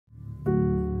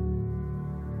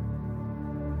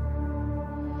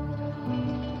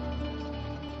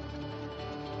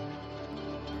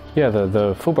Yeah,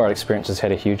 the Fulbright experience has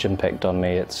had a huge impact on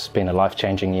me. It's been a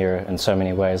life-changing year in so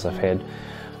many ways. I've had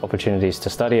opportunities to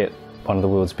study at one of the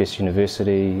world's best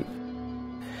universities.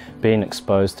 Being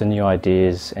exposed to new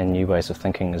ideas and new ways of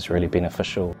thinking is really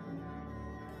beneficial.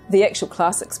 The actual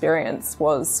class experience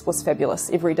was fabulous.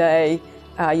 Every day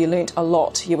you learnt a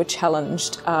lot, you were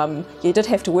challenged. You did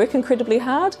have to work incredibly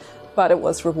hard, but it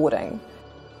was rewarding.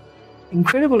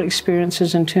 Incredible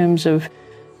experiences in terms of,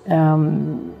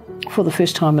 for the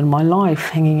first time in my life,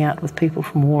 hanging out with people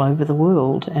from all over the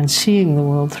world and seeing the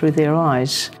world through their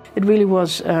eyes. It really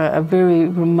was a very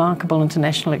remarkable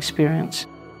international experience.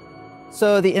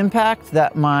 So the impact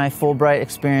that my Fulbright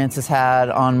experience has had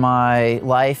on my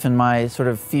life and my sort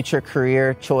of future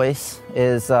career choice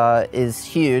is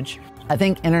huge. I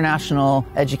think international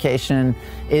education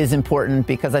is important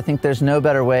because I think there's no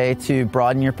better way to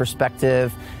broaden your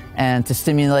perspective and to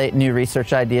stimulate new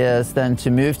research ideas than to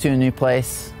move to a new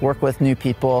place, work with new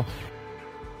people.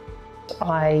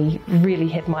 I really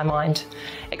had my mind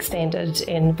expanded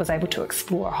and was able to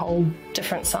explore a whole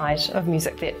different side of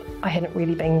music that I hadn't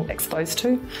really been exposed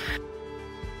to.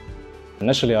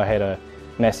 Initially I had a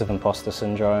massive imposter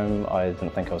syndrome. I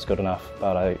didn't think I was good enough,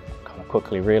 but I kind of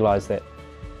quickly realised that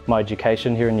my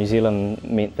education here in New Zealand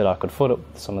meant that I could foot it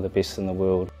with some of the best in the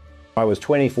world. I was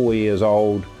 24 years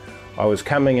old. I was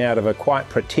coming out of a quite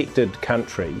protected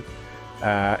country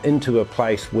into a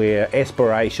place where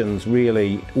aspirations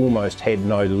really almost had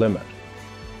no limit.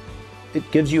 It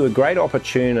gives you a great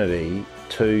opportunity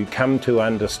to come to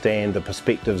understand the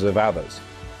perspectives of others.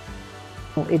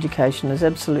 Education is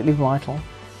absolutely vital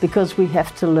because we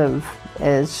have to live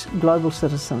as global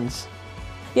citizens.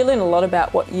 You learn a lot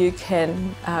about what you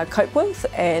can cope with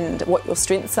and what your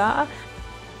strengths are. I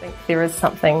think there is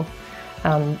something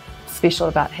special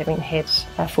about having had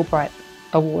a Fulbright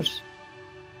award.